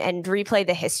rewind and replay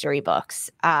the history books,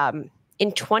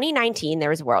 in 2019, there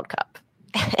was a World Cup,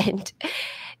 and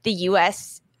the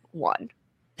U.S. won.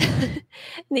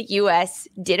 The U.S.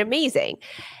 did amazing.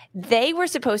 They were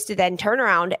supposed to then turn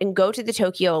around and go to the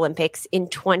Tokyo Olympics in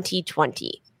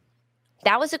 2020.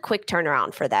 That was a quick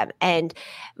turnaround for them. And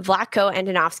Vlatko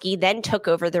Andonovski then took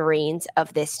over the reins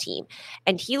of this team.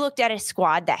 And he looked at a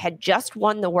squad that had just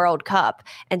won the World Cup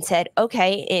and said,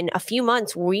 okay, in a few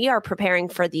months, we are preparing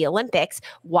for the Olympics.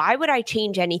 Why would I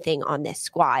change anything on this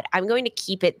squad? I'm going to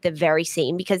keep it the very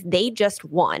same because they just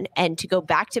won. And to go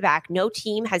back to back, no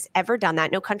team has ever done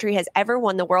that. No country has ever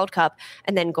won the World Cup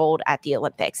and then gold at the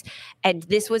Olympics. And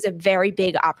this was a very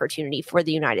big opportunity for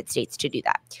the United States to do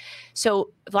that.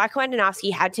 So Vlatko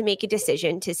Andonovski had to make a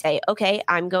decision to say, okay,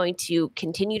 I'm going to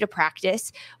continue to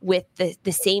practice with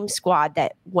the same squad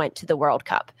that went to the World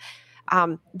Cup.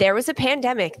 There was a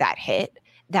pandemic that hit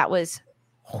that was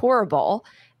horrible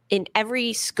in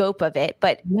every scope of it.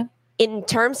 But in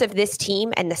terms of this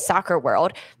team and the soccer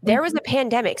world, there was a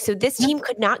pandemic. So this team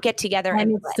could not get together.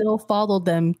 And it still followed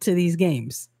them to these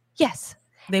games. Yes.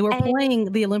 They were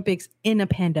playing the Olympics in a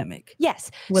pandemic.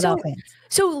 Yes. Without fans.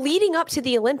 So leading up to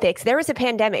the Olympics, there was a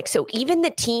pandemic. So even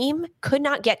the team could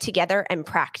not get together and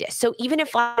practice. So even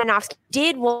if Vladinovsky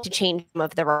did want to change some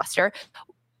of the roster,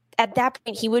 at that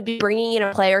point, he would be bringing in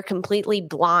a player completely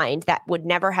blind that would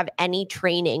never have any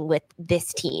training with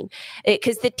this team,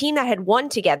 because the team that had won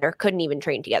together couldn't even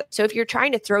train together. So if you're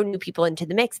trying to throw new people into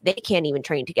the mix, they can't even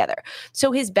train together.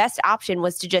 So his best option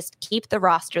was to just keep the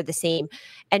roster the same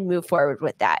and move forward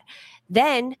with that.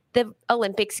 Then the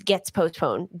Olympics gets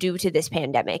postponed due to this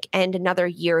pandemic, and another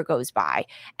year goes by.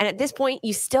 And at this point,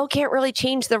 you still can't really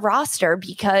change the roster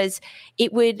because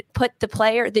it would put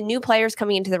the new players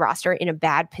coming into the roster in a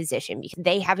bad position because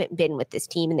they haven't been with this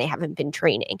team and they haven't been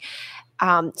training.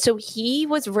 So he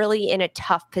was really in a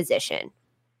tough position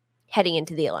heading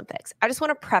into the Olympics. I just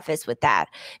want to preface with that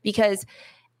because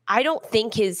I don't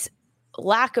think his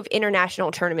lack of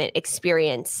international tournament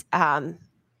experience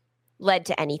led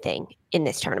to anything in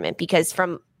this tournament, because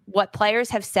from what players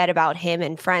have said about him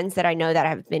and friends that I know that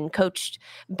have been coached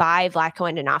by Vlatko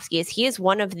Andonovski, is he is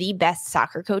one of the best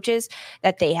soccer coaches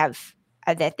that they have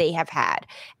had.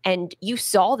 And you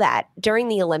saw that during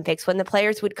the Olympics when the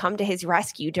players would come to his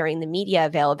rescue during the media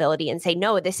availability and say,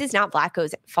 no, this is not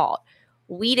Vlatko's fault.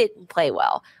 We didn't play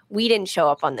well. We didn't show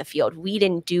up on the field. We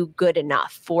didn't do good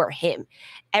enough for him.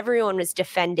 Everyone was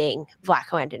defending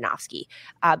Vlatko Andonovski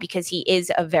because he is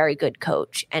a very good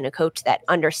coach and a coach that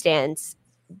understands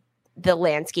the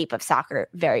landscape of soccer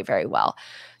very, very well.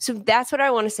 So that's what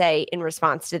I want to say in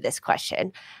response to this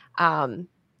question. Do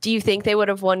you think they would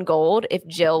have won gold if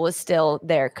Jill was still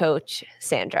their coach,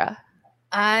 Sandra?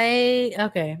 I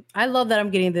love that I'm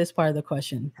getting this part of the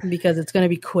question because it's going to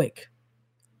be quick.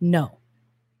 No,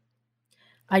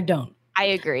 I don't. I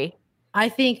agree. I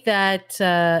think that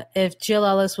if Jill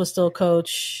Ellis was still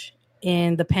coach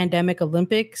in the pandemic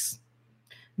Olympics,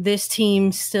 this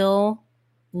team still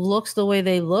looks the way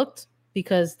they looked,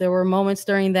 because there were moments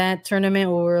during that tournament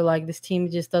where we're like, this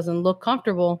team just doesn't look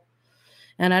comfortable.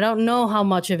 And I don't know how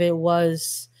much of it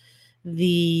was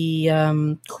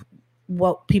the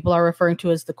what people are referring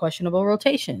to as the questionable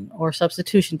rotation or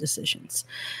substitution decisions.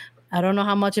 I don't know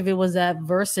how much of it was that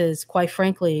versus, quite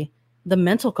frankly, the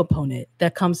mental component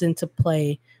that comes into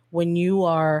play when you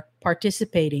are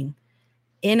participating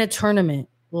in a tournament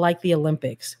like the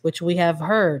Olympics, which we have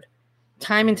heard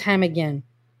time and time again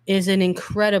is an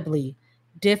incredibly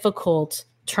difficult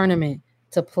tournament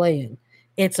to play in.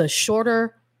 It's a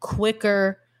shorter,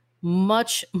 quicker,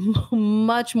 much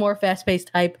more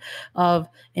fast-paced type of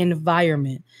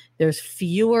environment. There's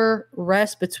fewer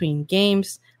rests between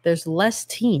games. There's less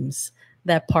teams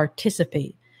that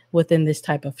participate within this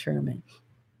type of tournament.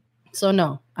 So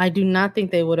no, I do not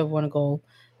think they would have won a gold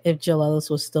if Jill Ellis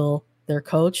was still their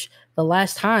coach. The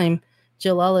last time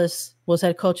Jill Ellis was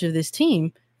head coach of this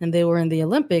team and they were in the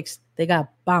Olympics, they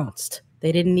got bounced.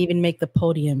 They didn't even make the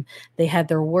podium. They had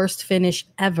their worst finish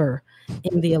ever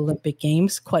in the Olympic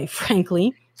Games, quite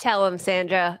frankly. Tell them,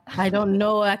 Sandra. I don't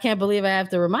know. I can't believe I have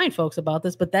to remind folks about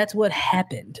this, but that's what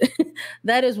happened.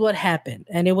 That is what happened.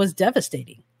 And it was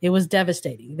devastating. It was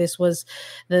devastating. This was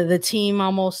the team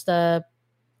almost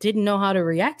didn't know how to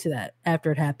react to that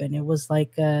after it happened. It was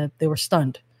like they were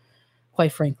stunned,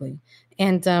 quite frankly.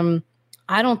 And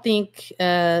I don't think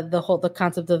the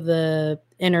concept of the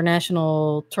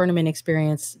international tournament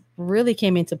experience really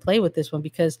came into play with this one,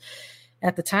 because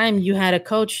at the time you had a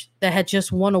coach that had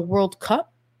just won a World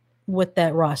Cup with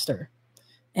that roster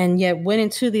and yet went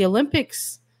into the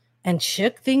Olympics and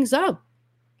shook things up.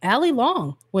 Allie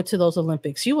Long went to those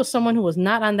Olympics. She was someone who was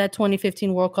not on that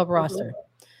 2015 World Cup roster.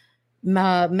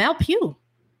 Mal Pugh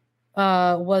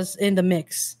was in the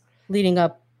mix leading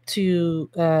up to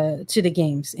the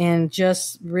games and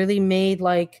just really made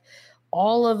like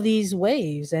all of these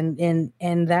waves. And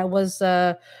that was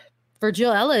for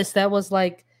Jill Ellis, that was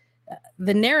like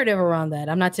the narrative around that.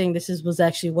 I'm not saying this was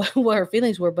actually what her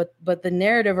feelings were, but the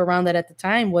narrative around that at the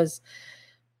time was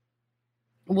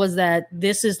that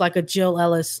this is like a Jill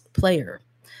Ellis player,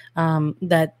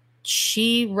 that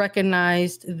she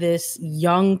recognized this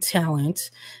young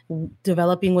talent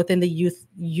developing within the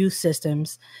youth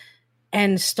systems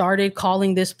and started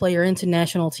calling this player into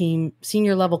national team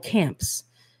senior level camps.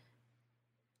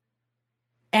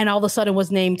 And all of a sudden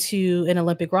was named to an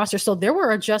Olympic roster. So there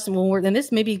were adjustments, and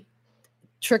this maybe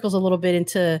trickles a little bit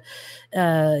into,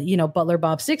 Butler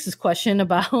Bob Six's question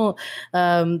about,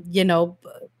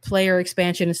 player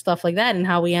expansion and stuff like that, and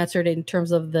how we answered it in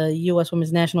terms of the U.S.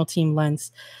 women's national team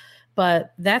lens.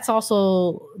 But that's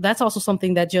also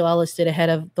something that Jill Ellis did ahead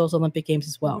of those Olympic Games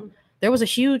as well. there was a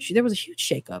huge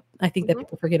shakeup. I think that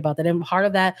people forget about that. And part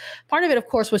of it, of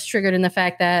course, was triggered in the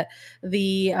fact that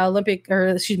the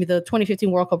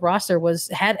 2015 World Cup roster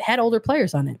had older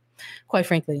players on it, quite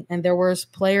frankly. And there was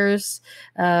players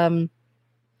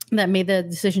that made the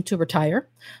decision to retire.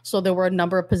 So there were a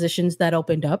number of positions that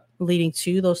opened up leading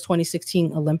to those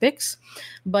 2016 Olympics.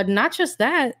 But not just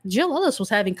that, Jill Ellis was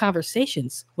having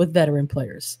conversations with veteran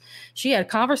players. She had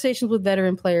conversations with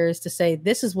veteran players to say,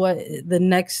 this is what the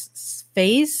next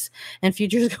phase and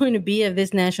future is going to be of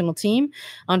this national team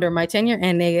under my tenure.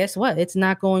 And guess what? It's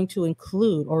not going to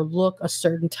include or look a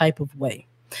certain type of way.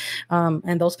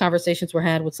 And those conversations were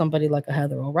had with somebody like a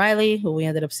Heather O'Reilly, who we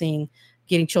ended up seeing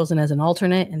getting chosen as an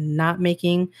alternate and not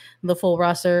making the full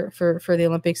roster for the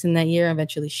Olympics in that year.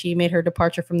 Eventually, she made her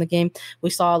departure from the game. We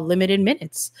saw limited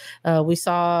minutes. We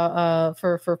saw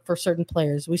for certain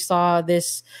players. We saw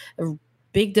this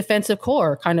big defensive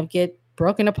core kind of get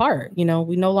broken apart. We no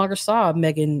longer saw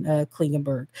Megan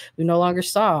Klingenberg. We no longer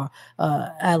saw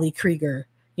Ali Krieger.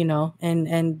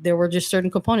 And there were just certain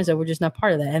components that were just not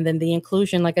part of that. And then the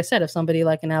inclusion, like I said, of somebody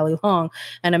like an Ali Long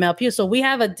and a Mel Pugh. So we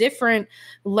have a different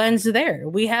lens there.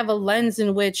 We have a lens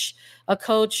in which a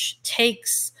coach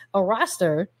takes a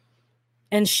roster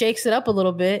and shakes it up a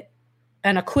little bit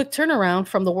and a quick turnaround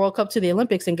from the World Cup to the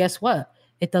Olympics. And guess what?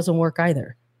 It doesn't work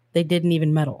either. They didn't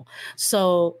even medal.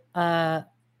 So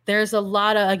there's been a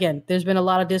lot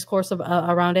of discourse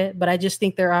around it, but I just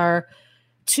think there are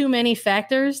too many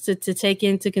factors to take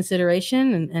into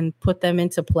consideration and put them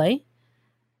into play.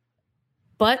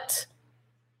 But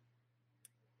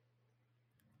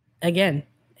again,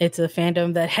 it's a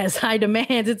fandom that has high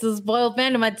demands. It's a spoiled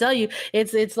fandom. I tell you,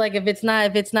 it's like if it's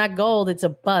not gold, it's a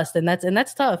bust, and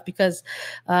that's tough because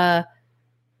I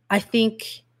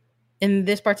think in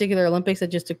this particular Olympics that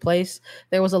just took place,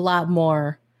 there was a lot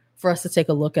more for us to take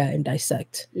a look at and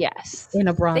dissect. Yes, in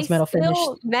a bronze medal finish,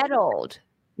 medaled.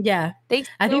 Yeah, I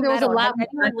think there was a lot.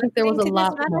 I think there was a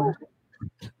lot more.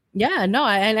 Yeah, no,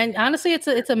 and honestly, it's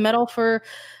a medal for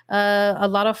a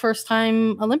lot of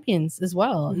first-time Olympians as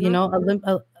well.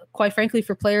 Mm-hmm. Quite frankly,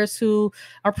 for players who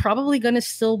are probably going to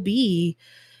still be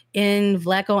in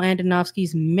Vlatko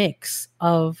Andonovski's mix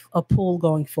of a pool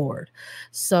going forward.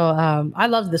 So I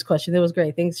love this question. It was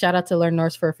great. Thanks. Shout out to Learn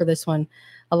Norse for this one,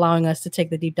 allowing us to take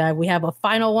the deep dive. We have a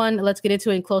final one. Let's get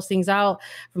into it and close things out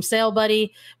from Sail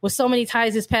Buddy. With so many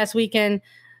ties this past weekend,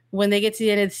 when they get to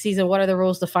the end of the season, what are the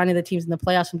rules defining the teams in the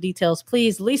playoffs? Some details,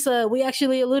 please. Lisa, we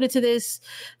actually alluded to this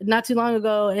not too long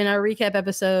ago in our recap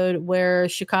episode where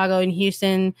Chicago and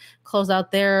Houston close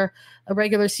out their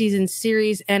regular season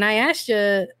series. And I asked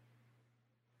you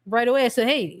right away, I said,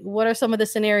 hey, what are some of the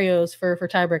scenarios for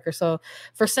tiebreaker? So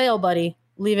for Sail Buddy,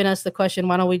 leaving us the question,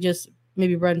 why don't we just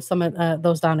maybe run some of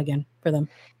those down again for them?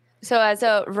 So as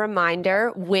a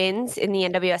reminder, wins in the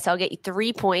NWSL get you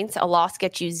 3 points. A loss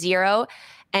gets you 0.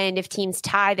 And if teams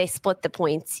tie, they split the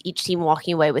points, each team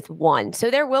walking away with 1. So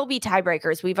there will be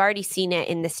tiebreakers. We've already seen it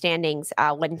in the standings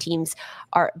when teams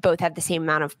both have the same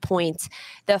amount of points.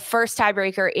 The first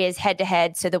tiebreaker is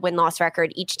head-to-head. So the win-loss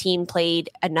record, each team played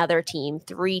another team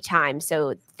 3 times.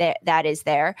 So that is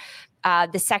there.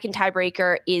 The second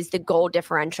tiebreaker is the goal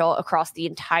differential across the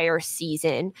entire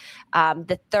season.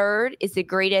 The third is the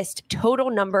greatest total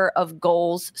number of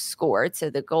goals scored. So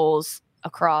the goals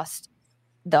across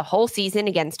the whole season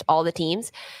against all the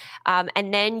teams.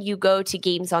 And then you go to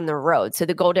games on the road. So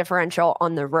the goal differential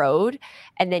on the road,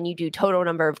 and then you do total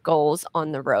number of goals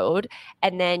on the road.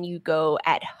 And then you go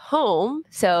at home.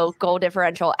 So goal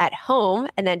differential at home,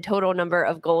 and then total number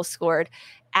of goals scored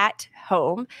at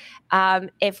home.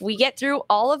 If we get through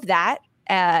all of that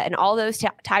and all those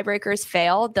tiebreakers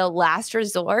fail, the last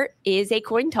resort is a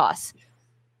coin toss.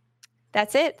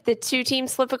 That's it. The 2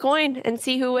 teams flip a coin and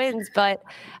see who wins. But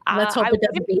let's hope it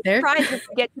doesn't be there. Surprised if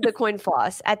we get to the coin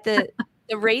floss at the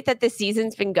rate that the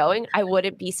season's been going. I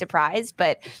wouldn't be surprised.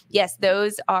 But yes,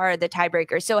 those are the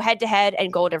tiebreakers. So head to head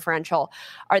and goal differential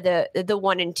are the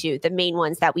 1 and 2, the main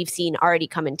ones that we've seen already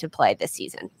come into play this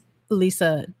season.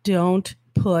 Lisa, don't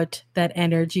put that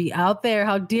energy out there.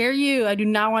 How dare you? I do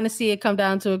not want to see it come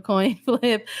down to a coin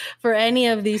flip for any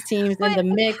of these teams in the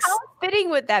mix. How fitting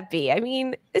would that be? I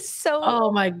mean, it's so...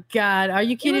 Oh my God. Are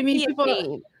you kidding me?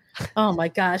 Oh my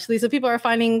gosh, Lisa, people are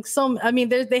finding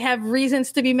they have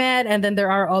reasons to be mad, and then there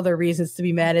are other reasons to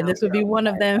be mad, and this would be one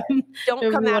of them.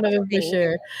 Don't come out of for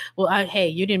sure. Well, hey,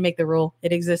 you didn't make the rule.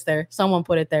 It exists there. Someone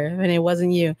put it there, and it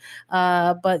wasn't you.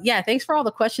 But yeah, thanks for all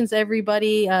the questions,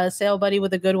 everybody. Sail Buddy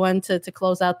with a good one to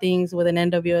close out things with an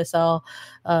NWSL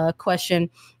question.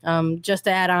 Just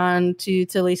to add on to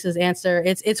Lisa's answer,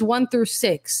 it's 1 through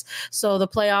 6. So the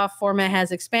playoff format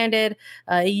has expanded.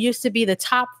 It used to be the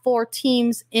top 4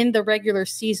 teams in in the regular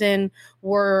season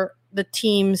were the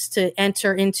teams to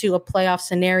enter into a playoff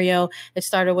scenario. It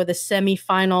started with a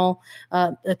semifinal,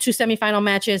 2 semifinal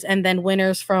matches, and then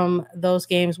winners from those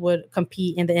games would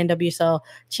compete in the NWSL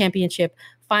championship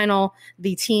final.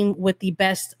 The team with the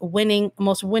most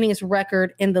winningest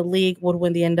record in the league would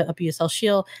win the NWSL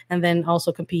Shield, and then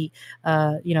also compete,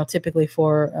 typically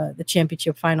for the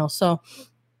championship final. So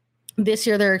this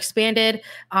year they're expanded.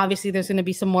 Obviously, there's going to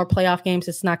be some more playoff games.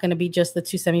 It's not going to be just the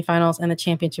 2 semifinals and the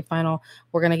championship final.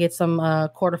 We're going to get some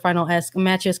quarterfinal-esque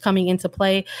matches coming into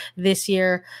play this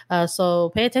year.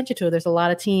 So pay attention to it. There's a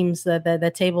lot of teams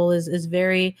that table is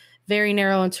very, very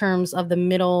narrow in terms of the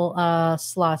middle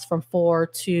slots from 3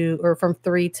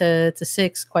 to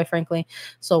 6, quite frankly.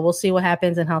 So we'll see what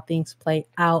happens and how things play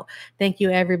out. Thank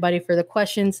you, everybody, for the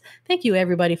questions. Thank you,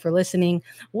 everybody, for listening.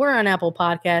 We're on Apple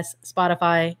Podcasts,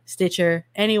 Spotify, Stitcher,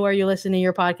 anywhere you listen to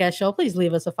your podcast show. Please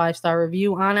leave us a 5-star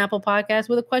review on Apple Podcasts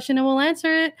with a question, and we'll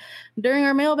answer it during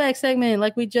our mailbag segment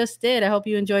like we just did. I hope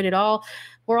you enjoyed it all.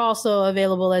 We're also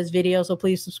available as video, so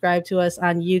please subscribe to us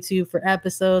on YouTube for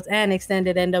episodes and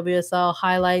extended NWSL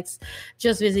highlights.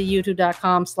 Just visit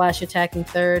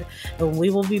youtube.com/attacking3rd. And we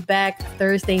will be back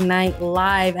Thursday night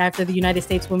live after the United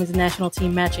States Women's National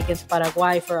Team match against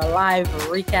Paraguay for a live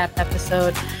recap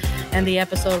episode. And the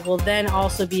episode will then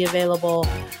also be available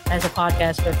as a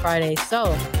podcast for Friday.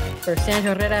 So for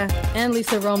Sandra Herrera and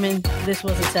Lisa Roman, this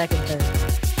was Attacking Third.